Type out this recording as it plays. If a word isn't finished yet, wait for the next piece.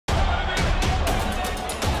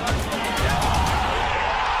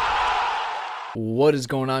What is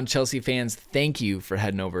going on, Chelsea fans? Thank you for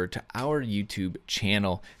heading over to our YouTube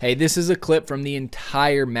channel. Hey, this is a clip from the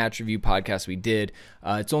entire match review podcast we did.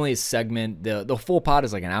 It's only a segment. The full pod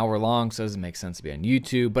is like an hour long, so it doesn't make sense to be on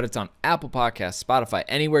YouTube, but it's on Apple Podcasts, Spotify,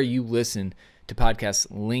 anywhere you listen to podcasts,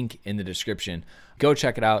 link in the description. Go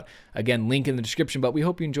check it out. Again, link in the description, but we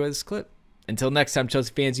hope you enjoy this clip. Until next time,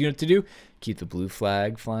 Chelsea fans, you know what to do. Keep the blue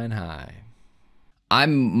flag flying high.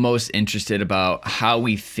 I'm most interested about how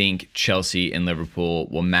we think Chelsea and Liverpool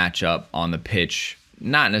will match up on the pitch,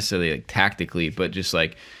 not necessarily like tactically, but just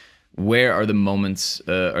like where are the moments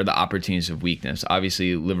or the opportunities of weakness.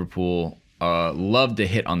 Obviously, Liverpool love to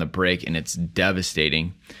hit on the break, and it's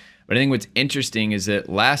devastating. But I think what's interesting is that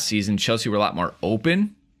last season, Chelsea were a lot more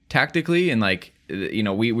open tactically, and like, you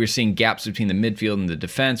know, we were seeing gaps between the midfield and the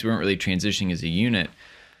defense. We weren't really transitioning as a unit.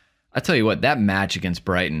 I tell you what, that match against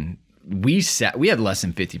Brighton, we had less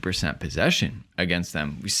than 50% possession against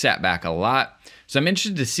them. We sat back a lot. So I'm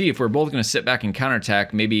interested to see if we're both going to sit back and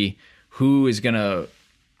counterattack, maybe who is going to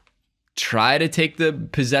try to take the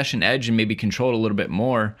possession edge and maybe control it a little bit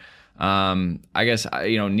more. I guess,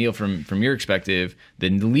 you know, Neil, from your perspective, the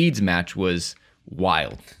Leeds match was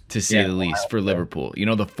wild, to say the least, for Liverpool. You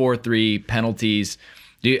know, the 4-3 penalties.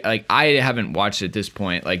 I haven't watched it at this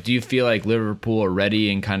point. Like, do you feel like Liverpool are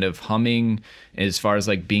ready and kind of humming as far as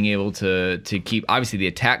like being able to keep obviously the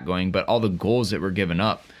attack going, but all the goals that were given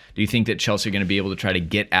up? Do you think that Chelsea are going to be able to try to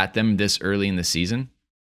get at them this early in the season?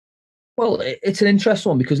 Well, it's an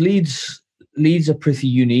interesting one because Leeds are pretty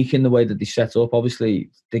unique in the way that they set up.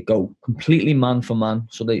 Obviously, they go completely man for man,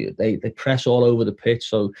 so they press all over the pitch.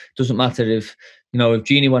 So it doesn't matter if, you know, if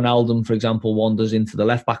Gini Wijnaldum, for example, wanders into the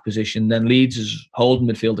left back position, then Leeds' holding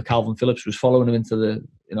midfielder Calvin Phillips was following him into the,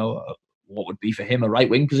 you know, what would be for him a right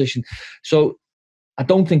wing position. So I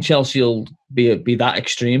don't think Chelsea will be that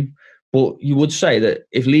extreme, but you would say that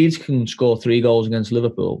if Leeds can score 3 goals against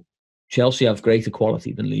Liverpool, Chelsea have greater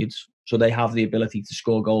quality than Leeds. So they have the ability to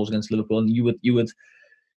score goals against Liverpool, and you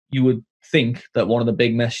would think that one of the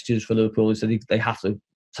big messages for Liverpool is that they have to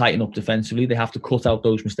tighten up defensively. They have to cut out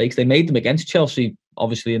those mistakes. They made them against Chelsea,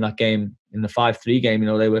 obviously, in that game, in the 5-3 game. You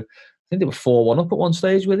know, I think they were 4-1 up at one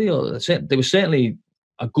stage, were they? Or they were certainly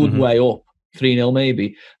a good way up, 3-0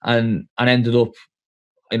 maybe, and ended up,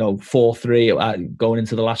 you know, 4-3 going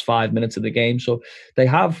into the last 5 minutes of the game. So they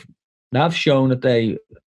have shown that they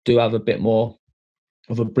do have a bit more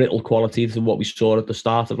of a brittle quality than what we saw at the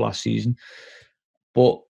start of last season.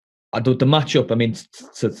 But the matchup, I mean,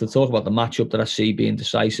 to talk about the matchup that I see being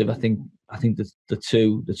decisive, I think the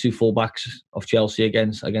two fullbacks of Chelsea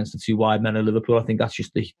against the 2 wide men of Liverpool, I think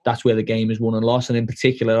that's where the game is won and lost. And in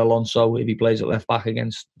particular, Alonso, if he plays at left back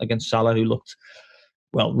against Salah, who looked,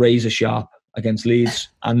 well, razor sharp against Leeds.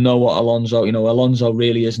 I know what Alonso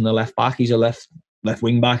really isn't a left back. He's a left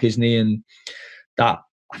wing back, isn't he? And that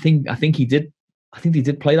I think he did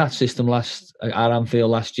play that system at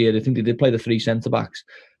Anfield last year. I think they did play the 3 centre backs.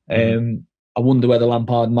 I wonder whether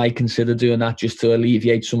Lampard might consider doing that just to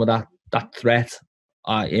alleviate some of that threat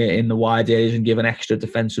in the wide areas and give an extra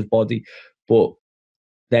defensive body. But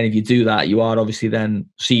then if you do that, you are obviously then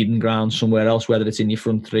ceding ground somewhere else, whether it's in your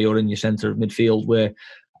front 3 or in your centre of midfield, where,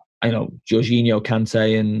 I know, Jorginho,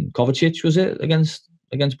 Kante and Kovacic, was it, against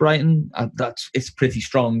Brighton? It's pretty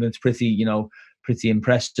strong. It's pretty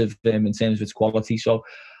impressive in terms of its quality. So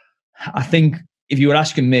I think if you were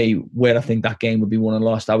asking me where I think that game would be won and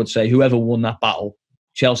lost, I would say whoever won that battle,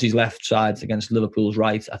 Chelsea's left side against Liverpool's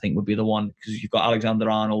right, I think would be the one, because you've got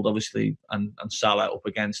Alexander-Arnold obviously and Salah up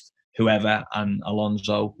against whoever, and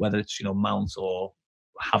Alonso, whether it's, you know, Mount or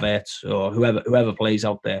Havertz or whoever plays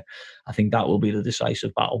out there. I think that will be the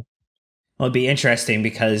decisive battle. Well, it'd be interesting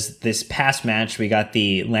because this past match, we got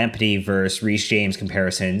the Lamptey versus Reece James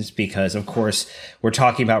comparisons because, of course, we're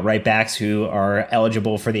talking about right backs who are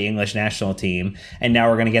eligible for the English national team. And now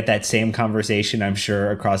we're going to get that same conversation, I'm sure,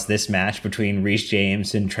 across this match between Reece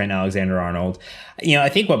James and Trent Alexander-Arnold. You know, I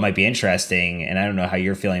think what might be interesting, and I don't know how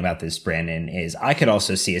you're feeling about this, Brandon, is I could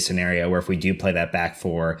also see a scenario where if we do play that back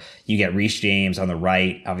 4, you get Reece James on the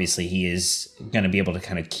right. Obviously, he is going to be able to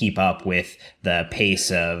kind of keep up with the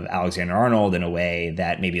pace of Alexander-Arnold in a way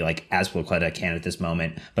that maybe like Azpilicueta can at this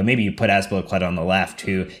moment. But maybe you put Azpilicueta on the left,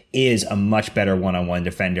 who is a much better one-on-one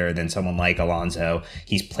defender than someone like Alonso.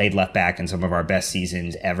 He's played left back in some of our best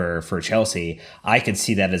seasons ever for Chelsea. I could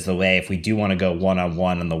see that as the way if we do want to go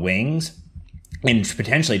one-on-one on the wings and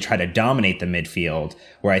potentially try to dominate the midfield,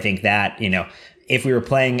 where I think that, you know, if we were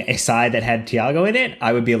playing a side that had Thiago in it,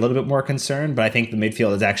 I would be a little bit more concerned. But I think the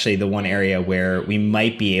midfield is actually the one area where we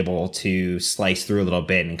might be able to slice through a little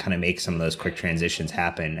bit and kind of make some of those quick transitions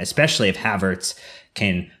happen, especially if Havertz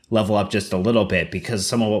can level up just a little bit, because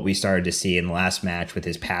some of what we started to see in the last match with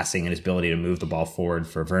his passing and his ability to move the ball forward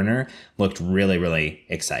for Werner looked really, really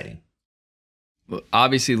exciting.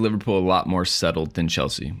 Obviously, Liverpool a lot more settled than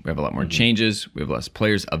Chelsea. We have a lot more changes. We have less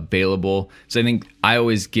players available. So I think I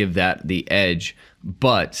always give that the edge.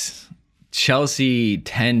 But Chelsea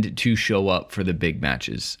tend to show up for the big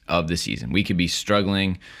matches of the season. We could be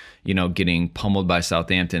struggling, getting pummeled by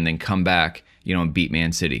Southampton, then come back, and beat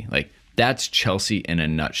Man City. Like, that's Chelsea in a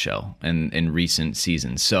nutshell in recent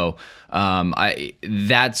seasons. So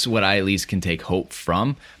that's what I at least can take hope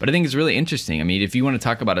from. But I think it's really interesting. I mean, if you want to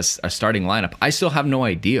talk about a starting lineup, I still have no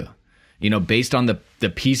idea. Based on the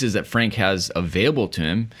pieces that Frank has available to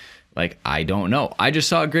him, like, I don't know. I just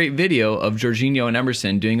saw a great video of Jorginho and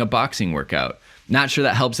Emerson doing a boxing workout. Not sure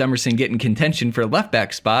that helps Emerson get in contention for a left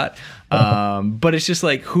back spot. But it's just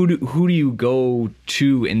like, who do you go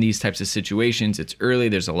to in these types of situations? It's early.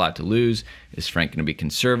 There's a lot to lose. Is Frank going to be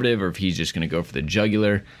conservative, or if he's just going to go for the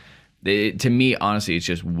jugular? To me, honestly, it's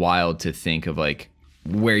just wild to think of like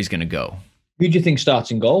where he's going to go. Who do you think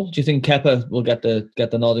starts in goal? Do you think Kepa will get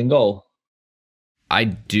the nod in goal? I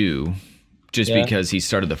do, just because he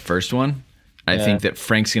started the first one. I think that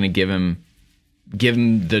Frank's going to give him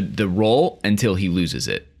the role until he loses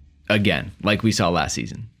it again, like we saw last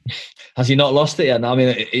season. Has he not lost it yet? I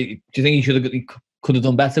mean, do you think he could have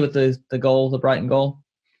done better with the Brighton goal?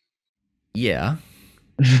 Yeah.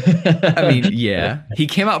 I mean, yeah. He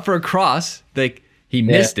came out for a cross, like he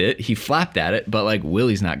missed it, he flapped at it, but like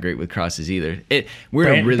Willie's not great with crosses either.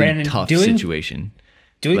 We're in a really tough situation.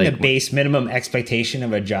 Doing like, the base minimum expectation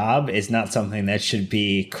of a job is not something that should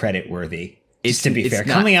be credit worthy. Just to be fair,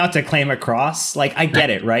 coming out to claim a cross, like, I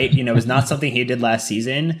get it, right? It's not something he did last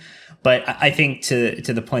season, but I think to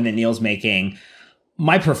the point that Neil's making,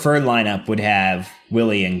 my preferred lineup would have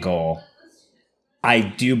Willie in goal. I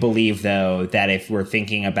do believe, though, that if we're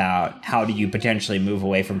thinking about how do you potentially move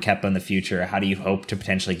away from Kepa in the future, how do you hope to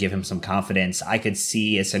potentially give him some confidence, I could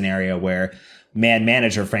see a scenario where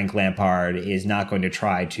manager Frank Lampard is not going to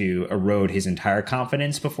try to erode his entire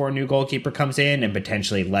confidence before a new goalkeeper comes in and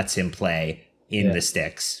potentially lets him play in the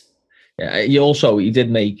sticks. Yeah, he did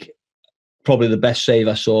make probably the best save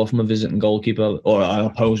I saw from a visiting goalkeeper or an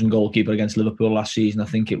opposing goalkeeper against Liverpool last season. I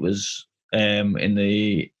think it was in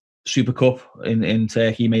the Super Cup in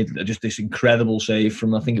Turkey. He made just this incredible save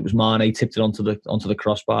from, I think it was Mane, tipped it onto the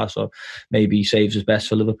crossbar. So maybe he saves his best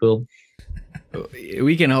for Liverpool.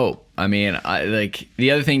 We can hope. I mean, like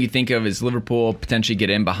the other thing you think of is Liverpool potentially get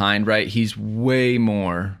in behind, right? He's way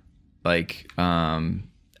more like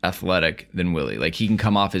athletic than Willie. Like, he can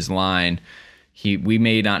come off his line. We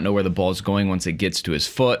may not know where the ball's going once it gets to his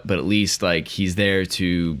foot, but at least like he's there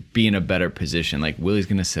to be in a better position. Like, Willie's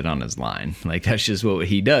gonna sit on his line. Like, that's just what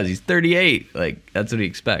he does. He's 38. Like, that's what he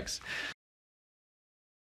expects.